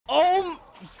Oh,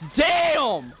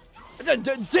 damn!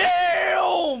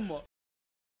 Damn!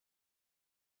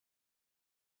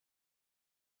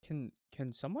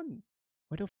 Can someone?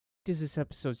 Why the f does this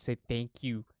episode say thank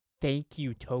you,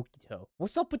 Tokito?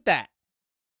 What's up with that?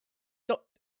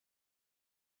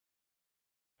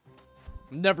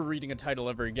 I'm never reading a title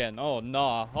ever again. Oh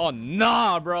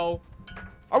nah, bro.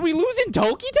 Are we losing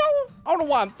Tokito? I don't know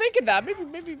why I'm thinking that.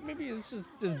 Maybe it's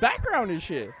just this background and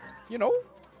shit. You know?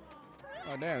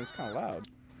 Oh damn, it's kind of loud.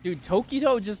 Dude,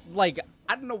 Tokito just like,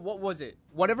 I don't know, what was it?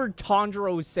 Whatever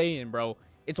Tanjiro was saying, bro.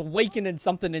 It's awakening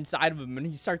something inside of him and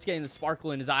he starts getting the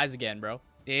sparkle in his eyes again, bro.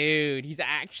 Dude, he's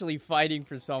actually fighting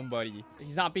for somebody.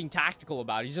 He's not being tactical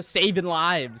about it. He's just saving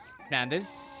lives. Man, this is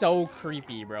so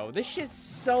creepy, bro. This shit's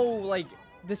so, like,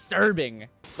 disturbing.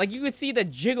 Like, you could see the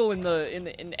jiggle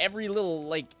in every little,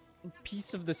 like,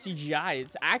 piece of the CGI.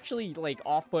 It's actually, like,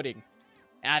 off-putting.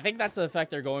 And I think that's the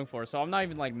effect they're going for. So I'm not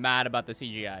even, like, mad about the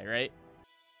CGI, right?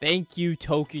 Thank you,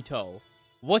 Tokito.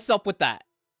 What's up with that?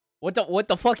 What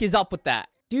the fuck is up with that?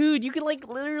 Dude, you can, like,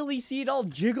 literally see it all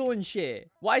jiggle and shit.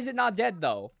 Why is it not dead,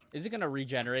 though? Is it gonna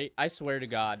regenerate? I swear to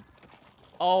God.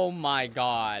 Oh, my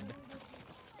God.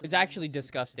 It's actually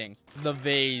disgusting. The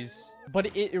vase.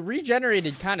 But it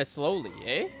regenerated kind of slowly,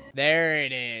 eh? There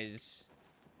it is.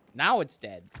 Now it's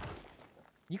dead.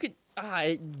 You could...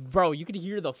 bro, you could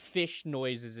hear the fish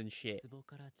noises and shit.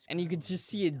 And you could just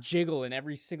see it jiggle in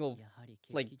every single,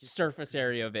 like, surface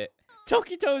area of it.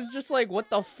 Tokito's just like, what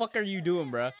the fuck are you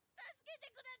doing, bro?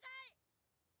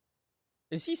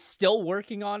 Is he still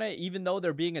working on it, even though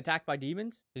they're being attacked by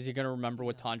demons? Is he gonna remember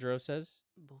what Tanjiro says?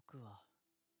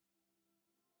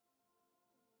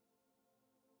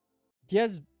 He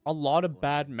has a lot of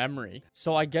bad memory.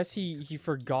 So I guess he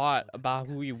forgot about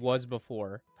who he was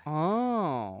before.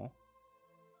 Oh.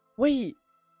 Wait.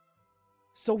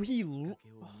 So he... Oh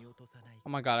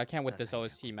my God, I can't with this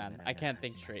OST, man. I can't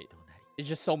think straight. It's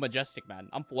just so majestic, man.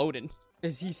 I'm floating.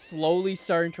 Is he slowly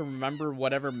starting to remember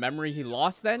whatever memory he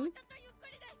lost then?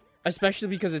 Especially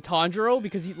because of Tanjiro?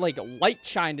 Because he, like, light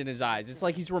shined in his eyes. It's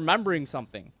like he's remembering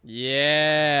something.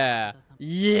 Yeah.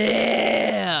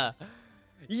 Yeah.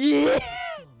 Yeah.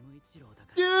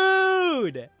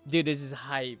 Dude, this is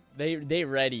hype. They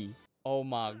ready. Oh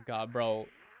my God, bro.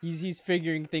 He's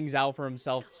figuring things out for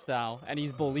himself now, and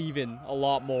he's believing a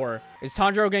lot more. Is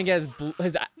Tanjiro gonna get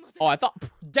his oh, I thought,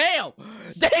 damn,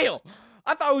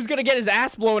 I thought he was gonna get his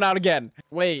ass blown out again.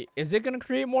 Wait, is it gonna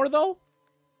create more though?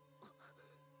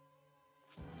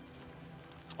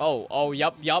 Oh,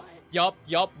 yup.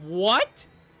 What?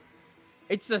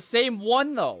 It's the same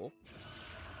one though.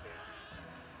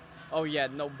 Oh yeah,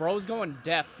 no, bro's going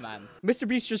deaf, man. Mr.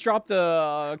 Beast just dropped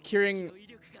a curing.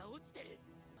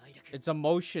 It's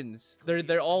emotions.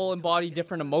 They're all embody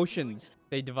different emotions.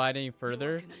 They divide any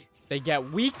further, they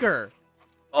get weaker.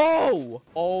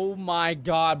 Oh my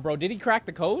God, bro. Did he crack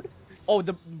the code? Oh,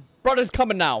 the brother's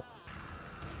coming now.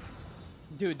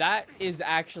 Dude, that is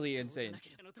actually insane.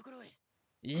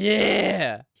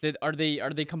 Yeah. Are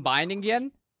they combining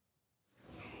again?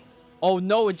 Oh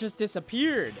no, it just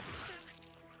disappeared.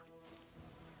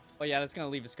 Oh yeah, that's gonna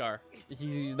leave a scar.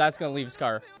 That's gonna leave a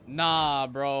scar. Nah,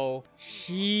 bro.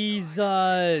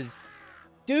 Jesus.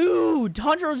 Dude,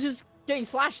 Tanjiro's just getting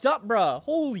slashed up, bro.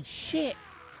 Holy shit.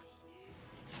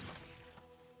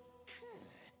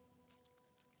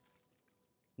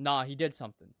 Nah, he did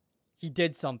something. He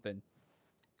did something.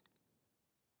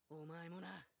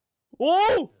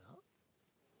 Oh!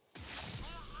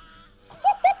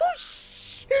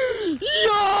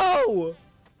 Yo!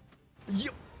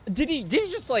 Did he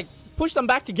just like push them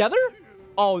back together?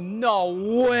 Oh no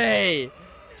way.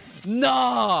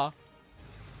 Nah.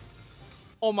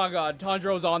 Oh my God,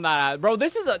 Tanjiro's on that, bro.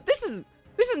 This is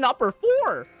an upper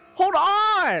 4. Hold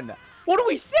on. What are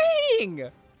we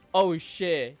saying? Oh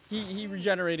shit. He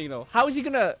regenerating though. How is he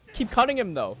gonna keep cutting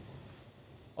him though?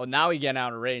 Oh, now he getting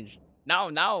out of range. Now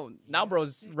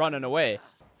bro's running away.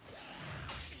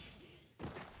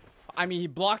 I mean, he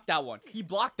blocked that one.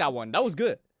 That was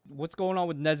good. What's going on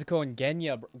with Nezuko and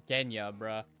Genya,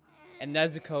 bruh? And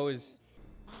Nezuko is...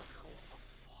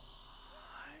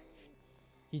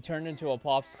 He turned into a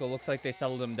popsicle. Looks like they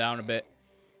settled him down a bit.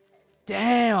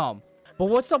 Damn! But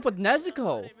what's up with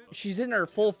Nezuko? She's in her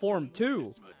full form,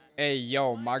 too. Hey,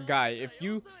 yo, my guy. If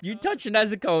you touch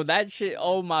Nezuko, that shit...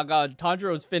 Oh, my God.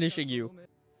 Tanjiro's finishing you.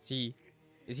 See?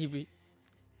 Is he...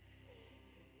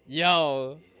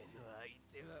 Yo...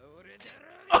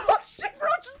 Oh shit, bro,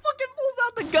 just fucking pulls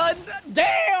out the gun.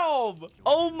 Damn!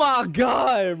 Oh my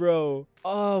God, bro.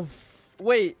 Oh,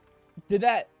 wait. Did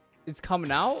that... It's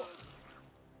coming out?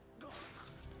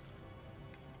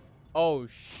 Oh,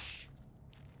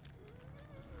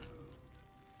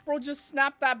 Bro, just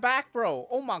snap that back, bro.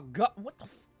 Oh my god. What the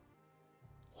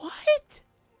What?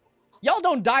 Y'all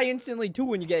don't die instantly too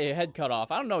when you get your head cut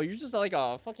off. I don't know. You're just like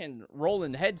a fucking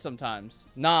rolling head sometimes.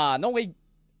 Nah, no way.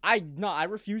 I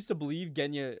refuse to believe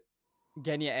Genya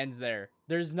ends there.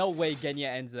 There's no way Genya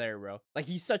ends there, bro. Like,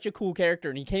 he's such a cool character,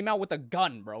 and he came out with a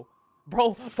gun, bro.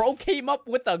 Bro came up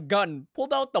with a gun,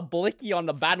 pulled out the blicky on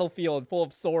the battlefield full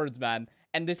of swords, man.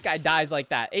 And this guy dies like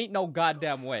that. Ain't no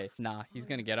goddamn way. Nah, he's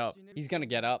gonna get up. He's gonna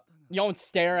get up. You don't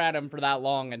stare at him for that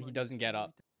long and he doesn't get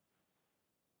up.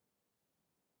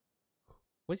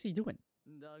 What's he doing?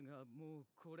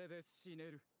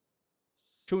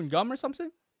 Chewing gum or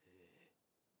something?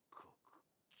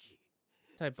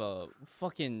 What type of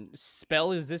fucking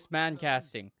spell is this man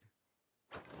casting?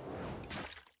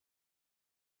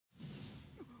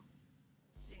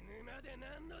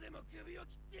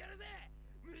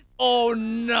 Oh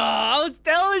no! I was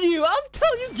telling you,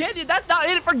 Genya. That's not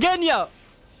it for Genya.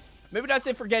 Maybe that's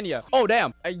it for Genya. Oh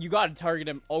damn! You gotta target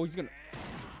him. Oh, he's gonna.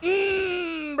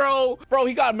 Bro,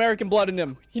 he got American blood in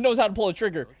him. He knows how to pull a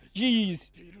trigger.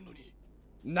 Jeez.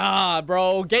 Nah,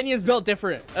 bro. Genya's built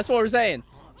different. That's what we're saying.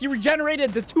 He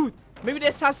regenerated the tooth. Maybe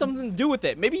this has something to do with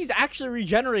it. Maybe he's actually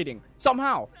regenerating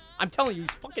somehow. I'm telling you,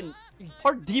 he's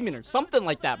part demon or something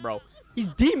like that, bro. He's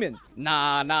demon.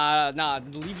 Nah.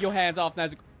 Leave your hands off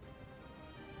Nezuko.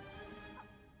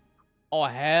 Oh,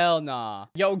 hell nah.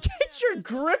 Yo, get your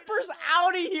grippers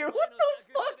out of here. What the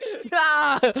fuck?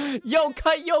 Nah. Yo,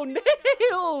 cut your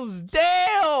nails.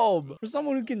 Damn. For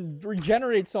someone who can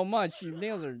regenerate so much, your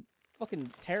nails are fucking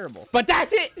terrible. But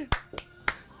that's it.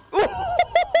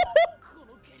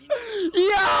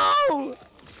 Yo.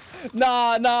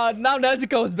 Nah. Now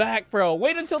Nezuko's back, bro.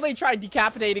 Wait until they try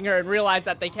decapitating her and realize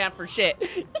that they can't for shit.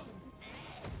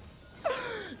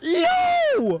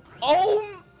 Yo.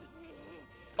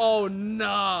 Oh,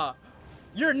 nah.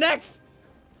 You're next.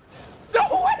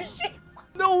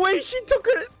 No way she took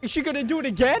her. Is she gonna do it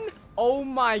again? Oh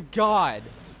my god.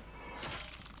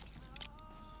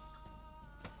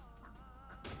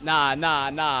 Nah.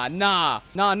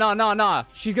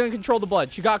 She's gonna control the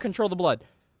blood. She got control the blood.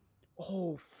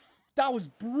 Oh, that was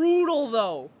brutal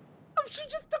though. She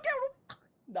just took out.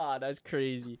 Nah, that's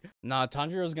crazy. Nah,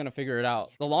 Tanjiro's gonna figure it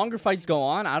out. The longer fights go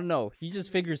on, I don't know. He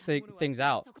just figures things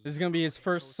out. This is gonna be his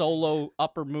first solo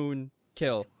upper moon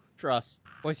kill. Trust.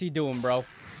 What's he doing, bro?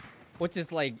 What's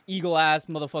this, like, eagle-ass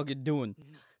motherfucker doing?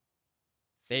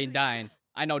 They ain't dying.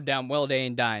 I know damn well they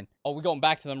ain't dying. Oh, we're going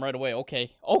back to them right away.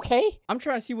 Okay. I'm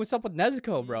trying to see what's up with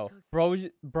Nezuko, bro.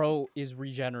 Bro is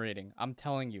regenerating. I'm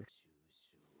telling you.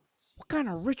 What kind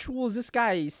of ritual is this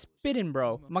guy spitting,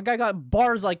 bro? My guy got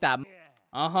bars like that.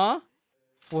 Uh-huh.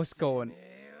 What's going?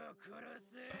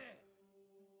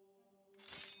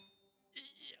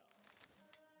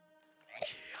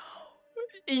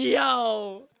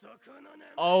 Yo.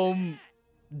 Oh.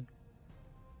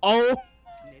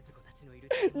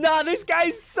 Nah, this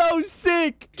guy's so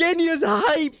sick. Genya's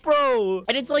hype, bro.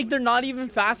 And it's like they're not even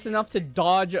fast enough to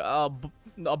dodge a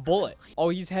bullet. Oh,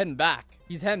 he's heading back.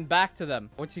 He's heading back to them.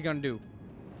 What's he gonna do?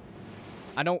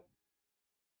 I don't...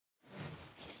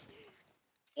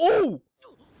 Oh!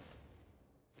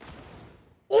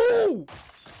 Oh!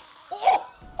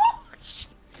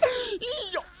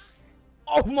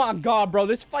 Oh my god, bro,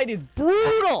 this fight is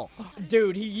brutal.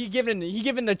 Dude, he giving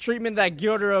the treatment that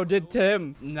Gyotaro did to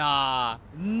him. Nah,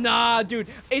 dude.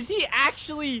 Is he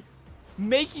actually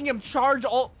making him charge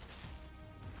all...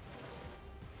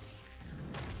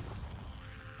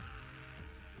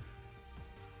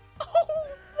 Oh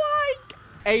my god.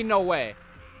 Ain't no way.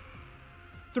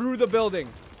 Through the building.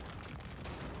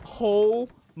 Oh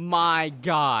my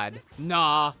god.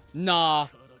 Nah.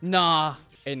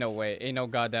 Ain't no way. Ain't no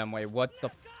goddamn way. What the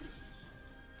f...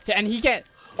 And he can't...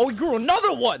 Oh, he grew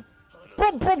another one!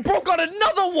 Bro got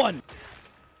another one!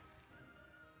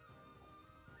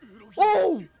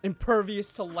 Oh!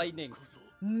 Impervious to lightning.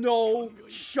 No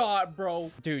shot,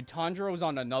 bro. Dude, Tanjiro's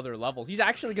on another level. He's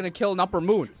actually gonna kill an upper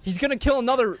moon. He's gonna kill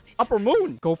another upper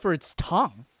moon. Go for its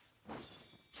tongue.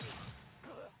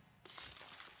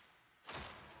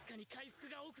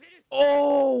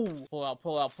 Oh! Pull out.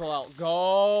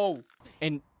 Go!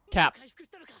 And cap.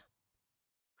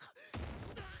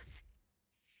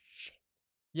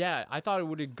 Yeah, I thought it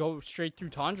would go straight through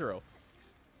Tanjiro.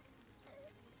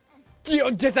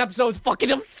 Dude, this episode's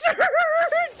fucking absurd,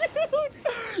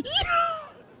 dude!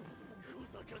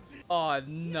 Oh,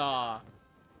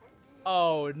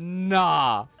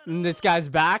 nah. And this guy's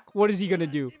back? What is he gonna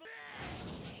do?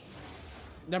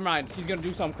 Never mind. He's gonna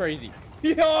do something crazy.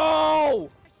 Yo!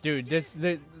 Dude,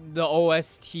 the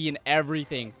OST and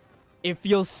everything. It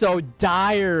feels so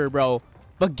dire, bro.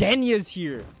 But Genya's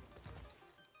here.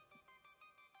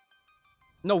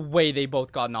 No way they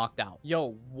both got knocked out.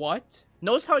 Yo, what?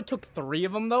 Notice how it took 3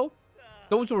 of them, though?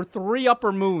 Those were 3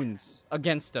 upper moons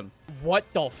against him. What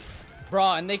the f...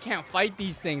 Bruh, and they can't fight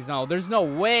these things now. There's no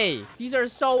way. These are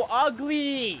so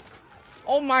ugly.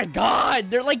 Oh my god.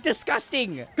 They're, like,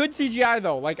 disgusting. Good CGI,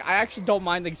 though. Like, I actually don't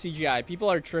mind the CGI.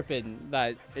 People are tripping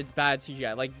that it's bad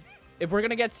CGI. Like, if we're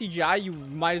gonna get CGI, you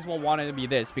might as well want it to be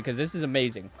this, because this is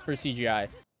amazing for CGI.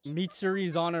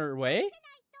 Mitsuri's on her way?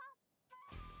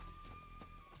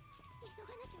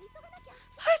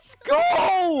 Let's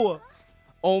go!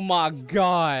 Oh my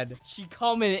god. She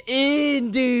coming in,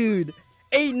 dude.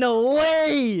 Ain't no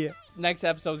way. Next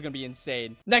episode is gonna be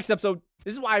insane. Next episode.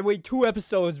 This is why I wait 2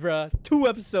 episodes, bruh. 2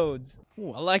 episodes.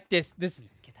 Ooh, I like this. This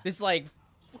like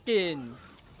fucking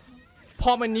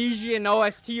Polynesian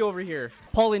OST over here.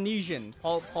 Polynesian.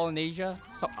 Polynesia?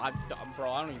 So,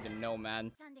 bro, I don't even know,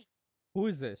 man. Who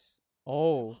is this?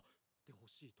 Oh.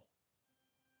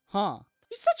 Huh.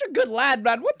 He's such a good lad,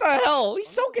 man. What the hell? He's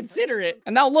so considerate.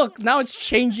 And now look, now it's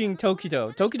changing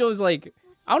Tokito. Tokito is like,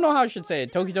 I don't know how I should say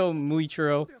it. Tokito,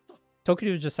 Muichiro.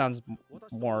 Tokito just sounds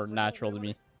more natural to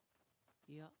me.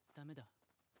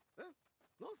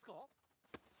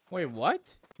 Wait,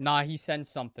 what? Nah, he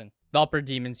sensed something. The upper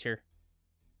demon's here.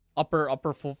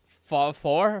 Upper four?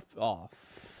 Oh,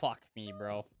 fuck me,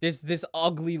 bro. This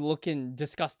ugly looking,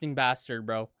 disgusting bastard,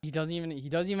 bro. He doesn't even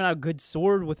have a good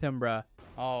sword with him, bro.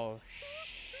 Oh,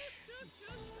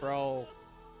 bro.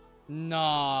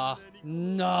 Nah.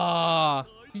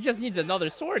 He just needs another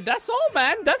sword. That's all,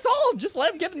 man. That's all. Just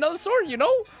let him get another sword, you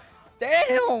know?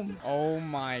 Damn. Oh,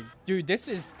 my. Dude, this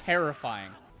is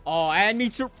terrifying. Oh, and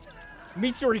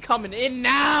Mitsuri coming in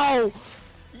now.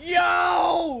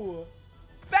 Yo.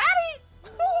 Batty.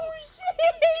 Oh, shit.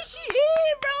 She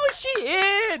in, bro. She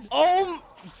in. Oh,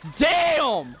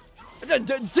 damn.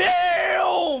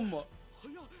 Damn.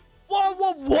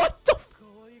 What the f—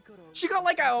 She got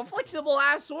like a flexible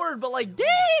ass sword, but like,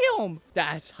 damn!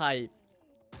 That's hype.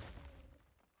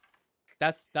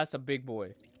 That's a big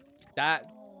boy. That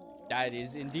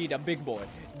is indeed a big boy.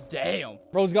 Damn.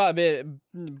 Bro's got a bit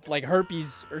like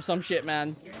herpes or some shit,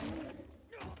 man.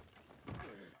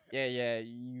 Yeah,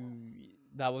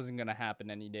 that wasn't gonna happen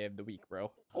any day of the week,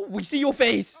 bro. Oh, we see your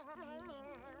face!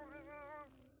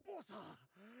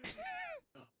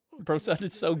 Bro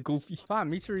sounded so goofy.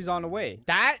 Fine, Mitsuri's on the way.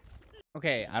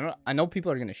 Okay, I know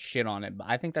people are gonna shit on it, but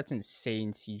I think that's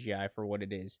insane CGI for what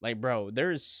it is. Like, bro, there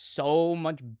is so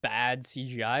much bad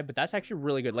CGI, but that's actually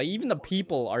really good. Like, even the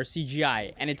people are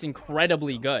CGI, and it's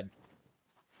incredibly good.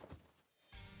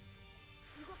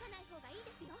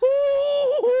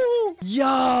 Ooh,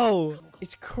 yo,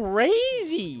 it's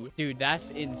crazy. Dude,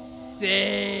 that's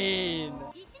insane.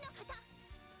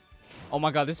 Oh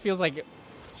my god, this feels like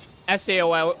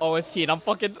SAO OST, and I'm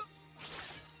fucking...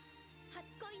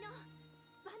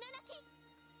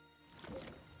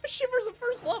 Shivers of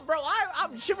first love, bro.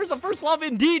 I'm shivers of first love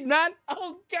indeed, man.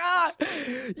 Oh god.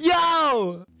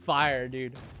 Yo, fire,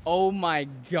 dude. Oh my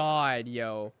god,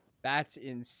 yo. That's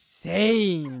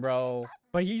insane, bro.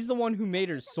 But he's the one who made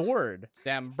her sword.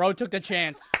 Damn, bro took the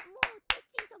chance.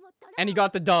 And he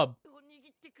got the dub.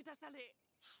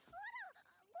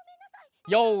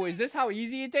 Yo, is this how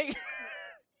easy it takes?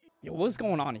 Yo, what's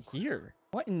going on here?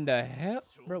 What in the hell?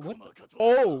 Bro, what?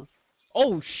 Oh,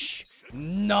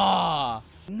 nah,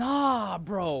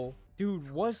 bro.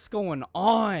 Dude, what's going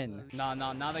on? Nah,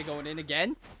 now they going in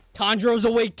again. Tanjiro's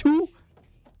awake too.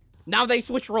 Now they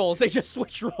switch roles. They just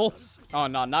switch roles. Oh,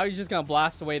 no, now he's just gonna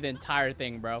blast away the entire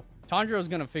thing, bro. Tanjiro's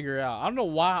gonna figure it out. I don't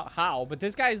know how, but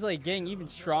this guy's like getting even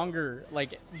stronger,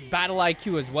 like battle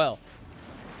IQ as well.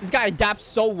 This guy adapts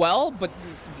so well, but...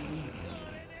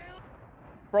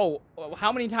 Bro,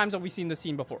 how many times have we seen this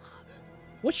scene before?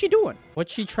 What's she doing?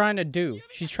 What's she trying to do?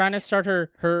 She's trying to start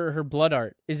her blood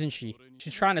art, isn't she?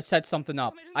 She's trying to set something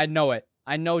up. I know it.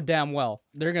 I know damn well.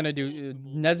 They're gonna do...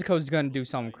 Nezuko's gonna do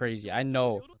something crazy. I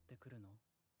know.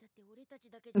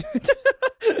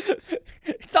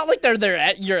 It's not like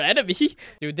they're your enemy.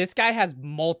 Dude, this guy has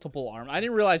multiple arms. I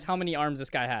didn't realize how many arms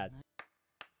this guy had.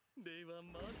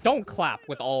 Don't clap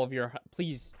with all of your...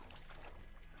 Please.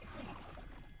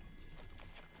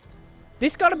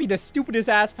 This gotta be the stupidest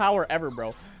ass power ever,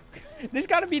 bro. This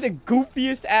gotta be the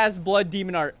goofiest ass blood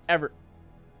demon art ever.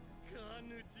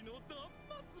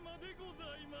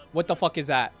 What the fuck is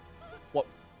that? What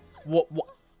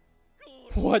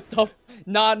the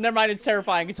nah, never mind, it's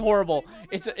terrifying. It's horrible.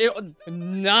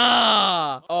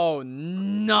 Nah. Oh,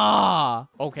 nah.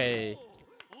 Okay.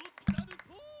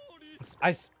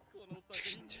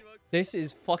 This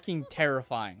is fucking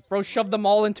terrifying. Bro shoved them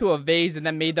all into a vase and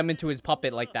then made them into his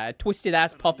puppet like that. A twisted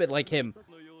ass puppet like him.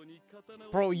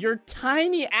 Bro, your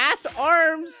tiny ass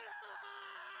arms.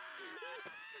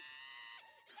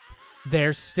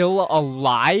 They're still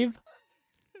alive?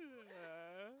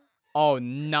 Oh,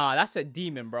 nah. That's a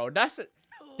demon, bro. That's a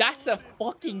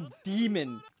fucking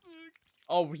demon.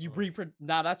 Oh, he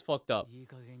nah, that's fucked up.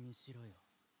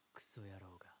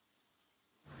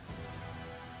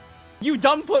 You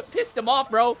done pissed him off,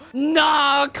 bro.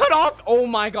 Nah, cut off. Oh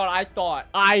my god, I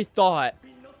thought.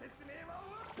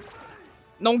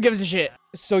 No one gives a shit.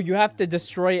 So you have to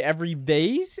destroy every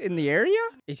vase in the area?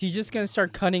 Is he just gonna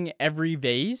start cutting every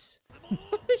vase?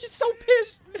 He's so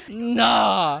pissed.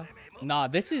 Nah,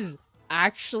 this is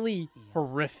actually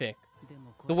horrific.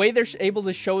 The way they're able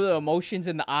to show the emotions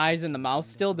in the eyes and the mouth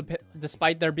still,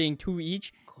 despite there being two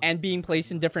each and being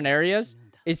placed in different areas,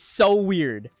 is so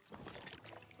weird.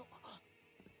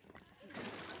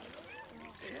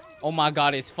 Oh my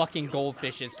god, it's fucking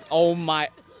goldfishes. Oh my...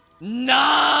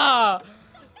 Nah!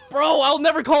 Bro, I'll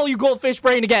never call you goldfish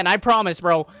brain again. I promise,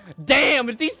 bro. Damn,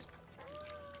 if these...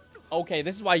 Okay,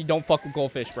 this is why you don't fuck with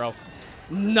goldfish, bro.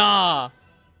 Nah.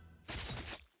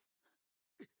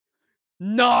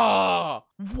 Nah.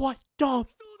 What the...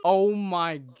 Oh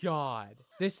my god.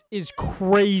 This is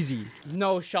crazy.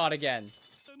 No shot again.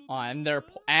 Oh, and they're...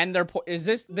 Is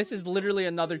this... This is literally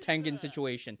another Tengen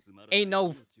situation. Ain't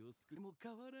no...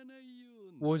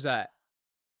 What was that?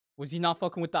 Was he not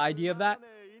fucking with the idea of that? What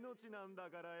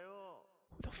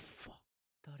the fuck?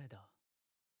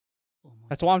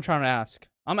 That's what I'm trying to ask.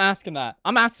 I'm asking that.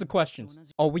 I'm asking the questions.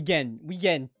 Oh, we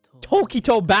getting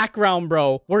Tokito background,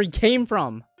 bro. Where he came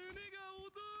from.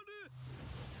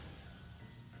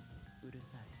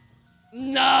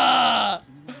 Nah!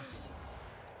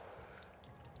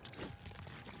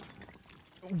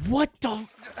 What the...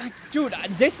 Dude,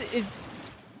 this is...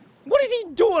 What is he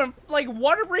doing? Like,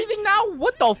 water breathing now?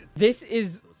 What the... This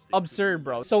is absurd,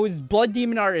 bro. So his blood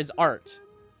demon art is art.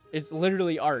 It's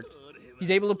literally art. He's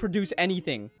able to produce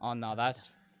anything. Oh, no, that's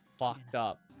fucked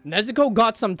up. Nezuko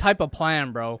got some type of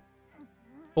plan, bro.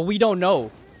 But we don't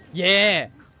know. Yeah.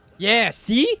 Yeah,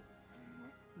 see?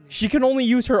 She can only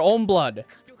use her own blood.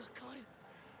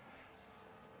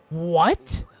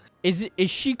 What? Is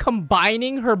she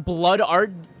combining her blood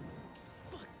art?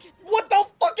 What the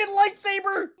fucking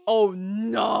lightsaber? Oh,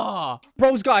 nah.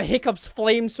 Bro's got Hiccup's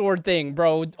flame sword thing,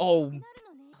 bro. Oh.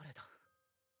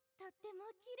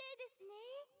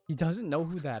 He doesn't know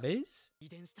who that is?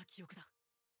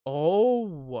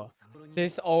 Oh.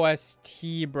 This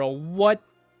OST, bro. What?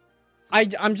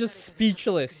 I'm just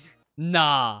speechless.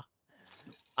 Nah.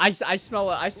 I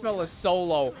smell a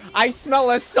solo. I smell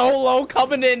a solo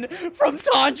coming in from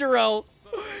Tanjiro.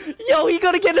 Yo, he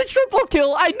gonna get a triple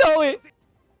kill. I know it.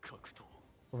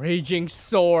 Raging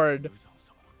sword.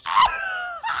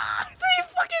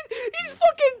 He's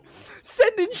fucking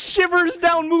sending shivers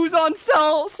down Muzan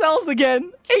cells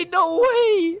again. Ain't no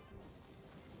way.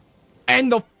 And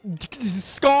the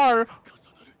scar.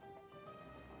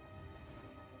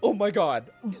 Oh my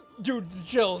god. Dude, the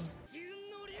chills.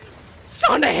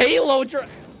 Son of Halo.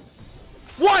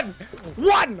 One,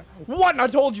 I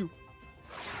told you.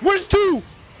 Where's two?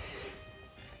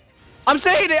 I'm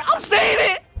saying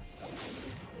it.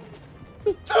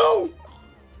 Two.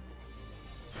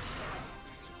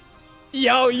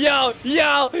 Yo. What the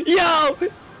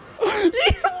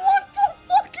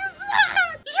fuck is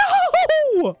that?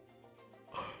 Yo.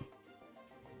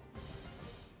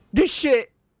 This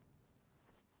shit.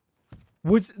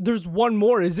 There's one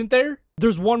more, isn't there?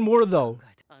 There's one more though.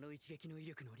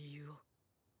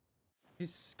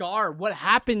 His scar. What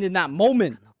happened in that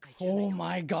moment? Oh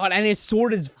my god. And his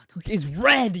sword is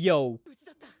red, yo.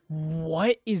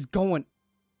 What is going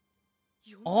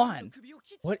on?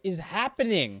 What is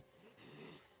happening?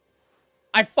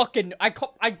 I called it. I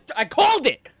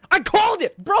called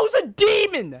it. Bro's a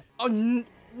demon. Oh,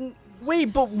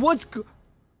 wait, but what's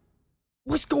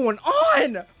going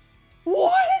on?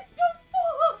 What the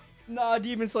fuck? Nah,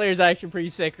 Demon Slayer's actually pretty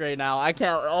sick right now. I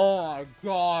can't. Oh my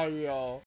god, yo.